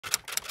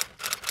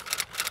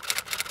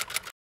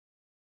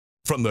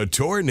From the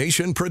Tour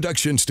Nation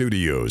Production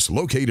Studios,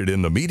 located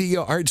in the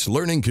Media Arts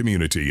Learning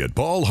Community at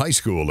Ball High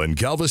School in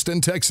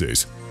Galveston,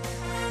 Texas.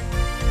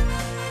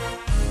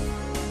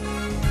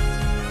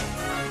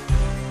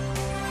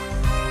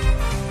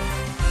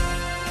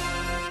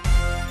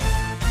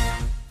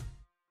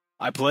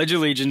 I pledge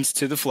allegiance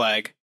to the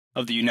flag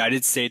of the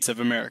United States of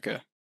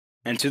America,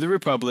 and to the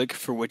republic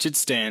for which it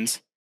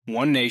stands,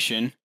 one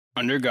nation,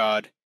 under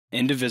God,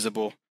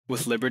 indivisible,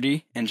 with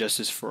liberty and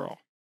justice for all.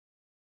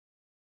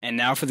 And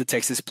now for the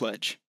Texas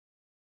Pledge.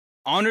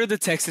 Honor the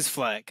Texas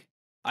flag.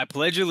 I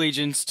pledge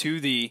allegiance to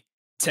the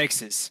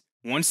Texas,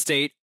 one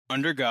state,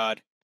 under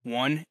God,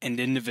 one and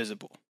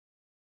indivisible.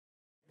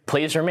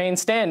 Please remain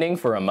standing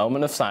for a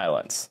moment of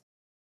silence.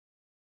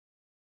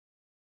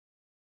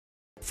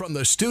 From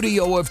the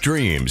Studio of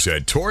Dreams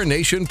at Tour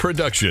Nation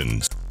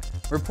Productions.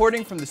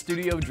 Reporting from the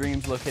Studio of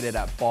Dreams located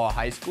at Ball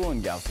High School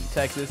in Galveston,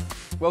 Texas,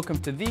 welcome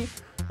to the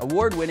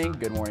award-winning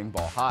Good Morning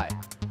Ball High.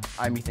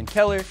 I'm Ethan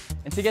Keller,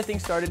 and to get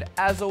things started,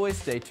 as always,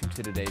 stay tuned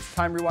to today's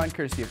Time Rewind,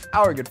 courtesy of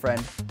our good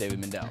friend, David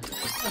Mendel.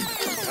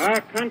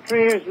 Our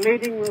country is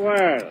leading the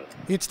world.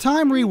 It's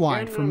Time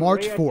Rewind for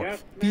March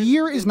 4th. The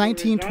year is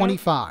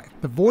 1925.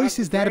 The voice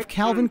is that of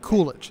Calvin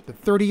Coolidge, the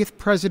 30th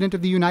President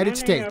of the United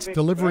States,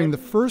 delivering the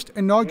first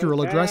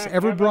inaugural address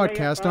ever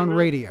broadcast on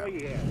radio.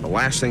 The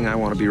last thing I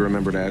want to be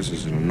remembered as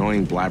is an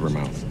annoying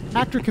blabbermouth.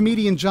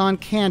 Actor-comedian John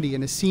Candy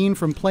in a scene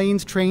from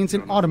Planes, Trains,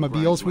 and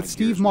Automobiles with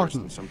Steve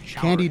Martin.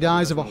 Candy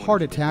dies of a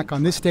heart attack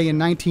on this day in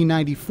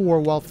 1994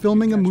 while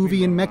filming a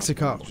movie in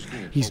Mexico.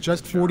 He's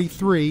just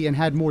 43 and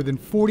had more than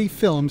 40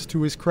 films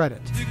to his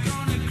credit.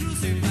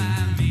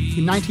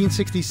 In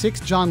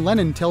 1966, John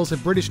Lennon tells a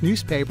British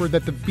newspaper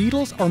that the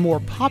Beatles are more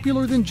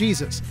popular than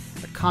Jesus.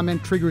 The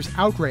comment triggers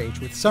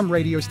outrage, with some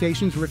radio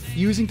stations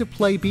refusing to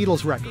play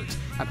Beatles records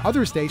and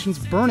other stations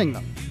burning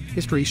them.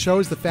 History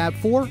shows the Fab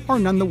Four are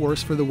none the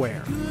worse for the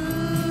wear.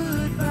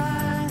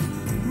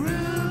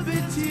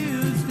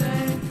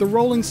 The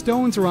Rolling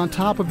Stones are on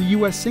top of the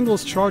U.S.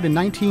 singles chart in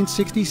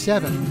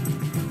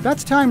 1967.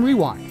 That's Time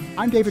Rewind.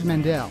 I'm David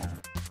Mendel.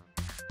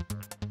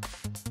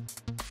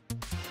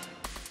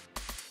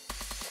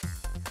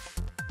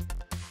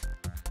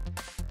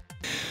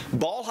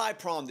 Ball High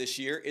Prom this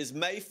year is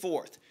May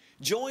 4th.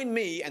 Join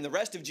me and the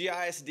rest of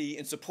GISD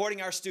in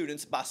supporting our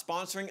students by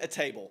sponsoring a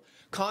table.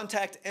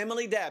 Contact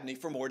Emily Dabney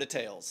for more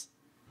details.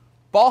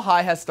 Ball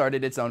High has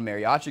started its own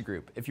mariachi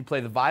group. If you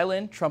play the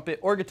violin, trumpet,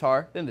 or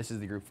guitar, then this is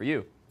the group for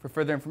you. For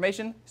further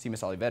information, see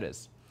Ms.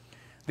 Oliveras.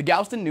 The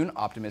Galveston Noon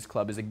Optimist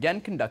Club is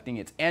again conducting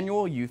its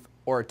annual youth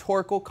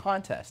oratorical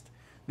contest.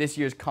 This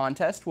year's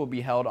contest will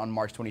be held on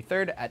March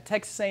 23rd at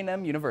Texas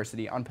A&M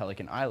University on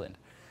Pelican Island.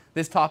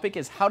 This topic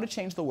is how to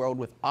change the world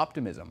with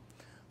optimism.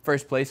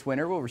 First place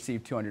winner will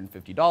receive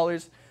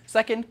 $250,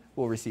 second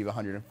will receive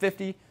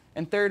 $150,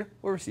 and third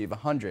will receive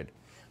 $100.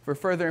 For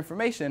further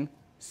information,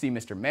 see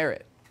Mr.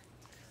 Merritt.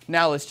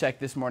 Now let's check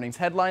this morning's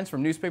headlines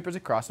from newspapers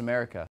across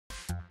America.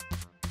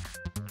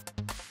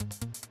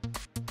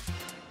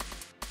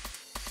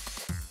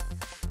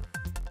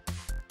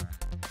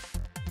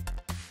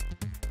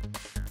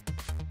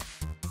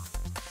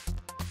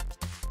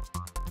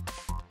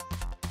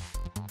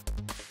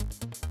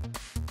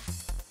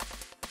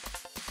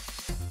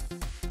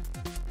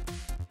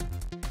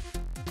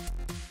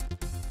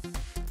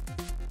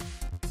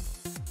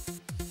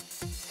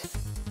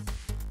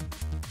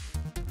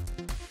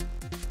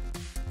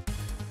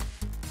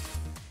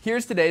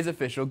 Here's today's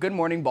official Good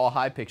Morning Ball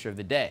High picture of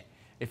the day.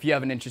 If you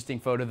have an interesting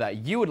photo that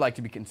you would like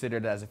to be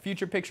considered as a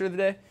future picture of the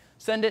day,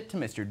 send it to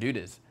Mr.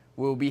 Dudas.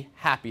 We'll be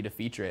happy to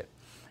feature it.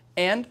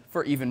 And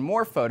for even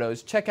more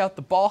photos, check out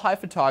the Ball High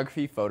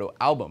Photography photo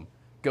album.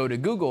 Go to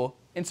Google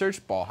and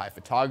search Ball High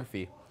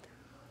Photography.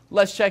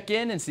 Let's check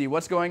in and see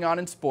what's going on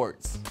in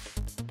sports.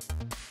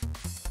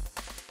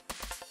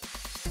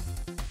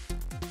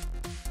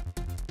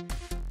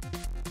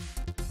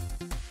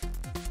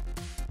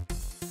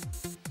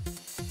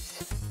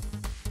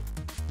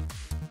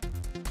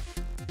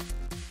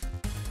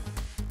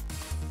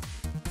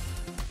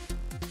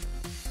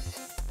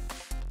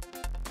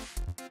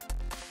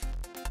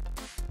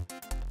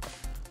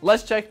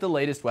 Let's check the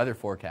latest weather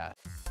forecast.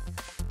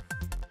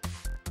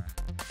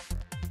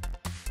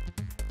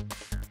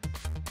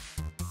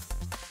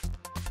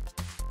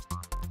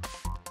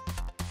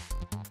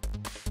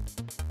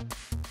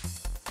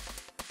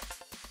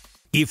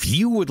 If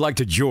you would like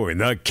to join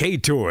the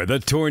K-Tour, the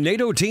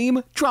Tornado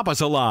team, drop us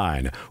a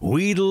line.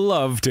 We'd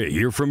love to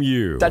hear from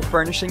you. Set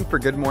furnishing for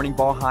Good Morning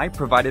Ball High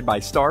provided by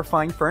Star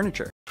Fine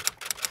Furniture.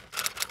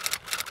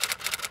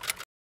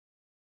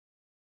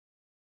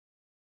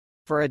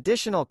 For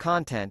additional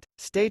content,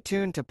 stay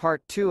tuned to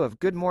Part 2 of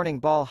Good Morning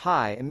Ball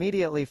High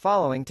immediately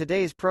following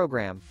today's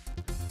program.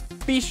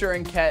 Be sure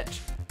and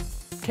catch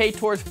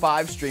K-Tour's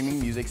 5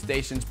 streaming music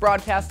stations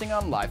broadcasting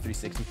on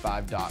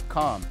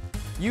live365.com.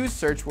 Use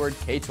search word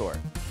K-Tour.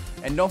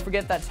 And don't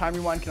forget that Time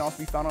Rewind can also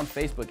be found on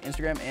Facebook,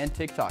 Instagram, and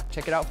TikTok.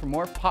 Check it out for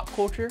more pop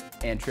culture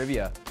and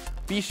trivia.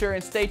 Be sure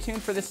and stay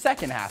tuned for the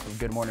second half of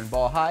Good Morning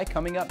Ball High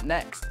coming up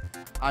next.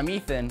 I'm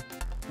Ethan,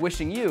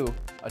 wishing you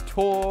a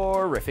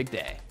terrific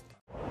day.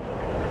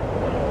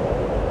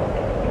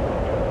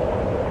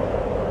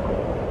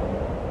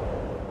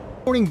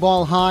 Morning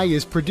Ball High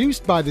is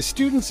produced by the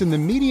students in the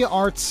Media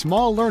Arts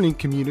Small Learning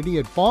Community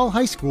at Ball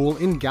High School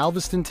in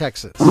Galveston,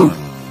 Texas.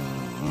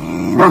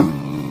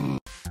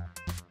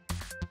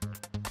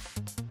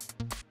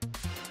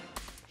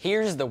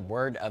 Here's the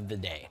word of the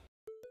day.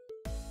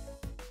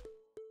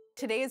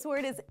 Today's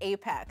word is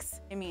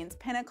apex. It means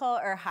pinnacle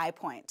or high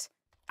point.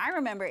 I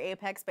remember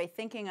apex by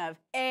thinking of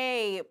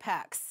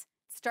apex.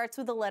 It starts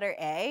with the letter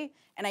A,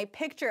 and I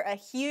picture a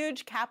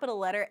huge capital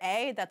letter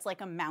A that's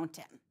like a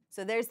mountain.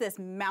 So there's this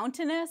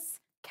mountainous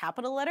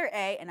capital letter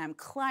A, and I'm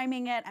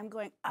climbing it. I'm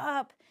going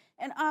up,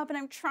 and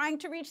I'm trying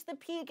to reach the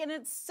peak, and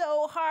it's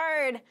so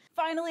hard.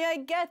 Finally, I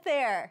get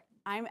there.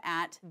 I'm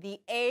at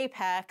the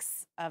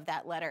apex of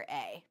that letter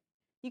A.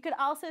 You could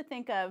also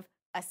think of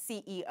a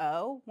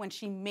CEO. When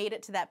she made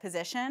it to that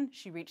position,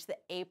 she reached the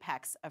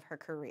apex of her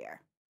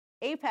career.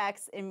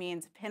 Apex, it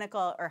means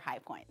pinnacle or high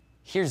point.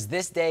 Here's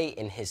this day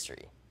in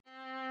history.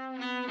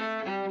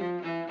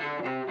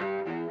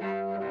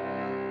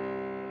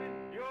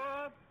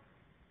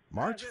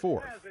 March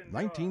 4th,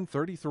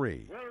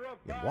 1933.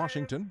 In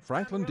Washington,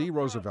 Franklin D.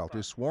 Roosevelt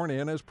is sworn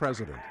in as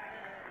president.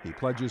 He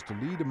pledges to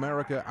lead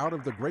America out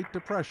of the Great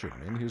Depression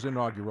in his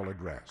inaugural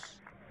address.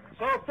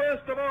 So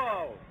first of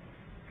all,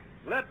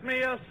 let me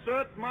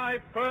assert my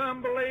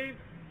firm belief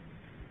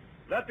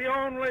that the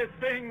only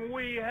thing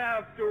we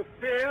have to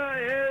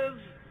fear is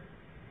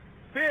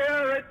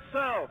fear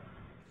itself.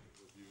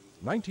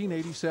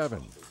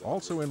 1987,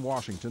 also in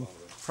Washington,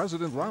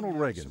 President Ronald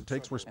Reagan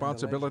takes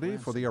responsibility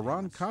for the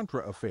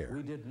Iran-Contra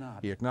affair.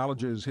 He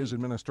acknowledges his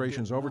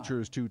administration's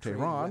overtures to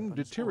Tehran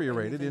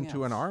deteriorated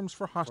into an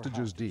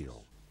arms-for-hostages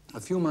deal.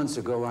 A few months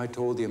ago, I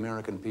told the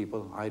American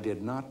people I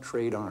did not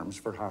trade arms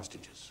for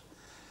hostages.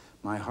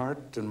 My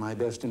heart and my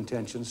best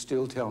intentions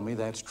still tell me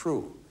that's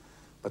true,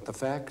 but the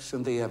facts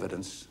and the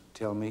evidence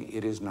tell me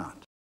it is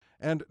not.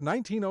 And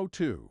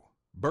 1902,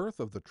 birth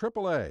of the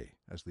AAA,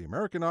 as the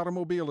American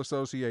Automobile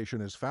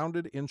Association is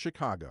founded in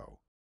Chicago.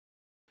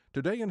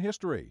 Today in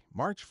history,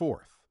 March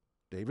 4th.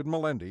 David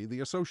Melendi,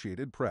 The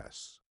Associated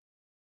Press.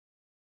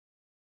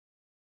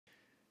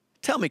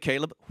 Tell me,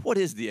 Caleb, what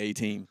is the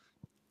A-Team?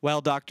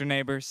 Well, Dr.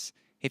 Neighbors,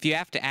 if you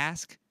have to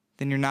ask,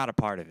 then you're not a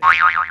part of it.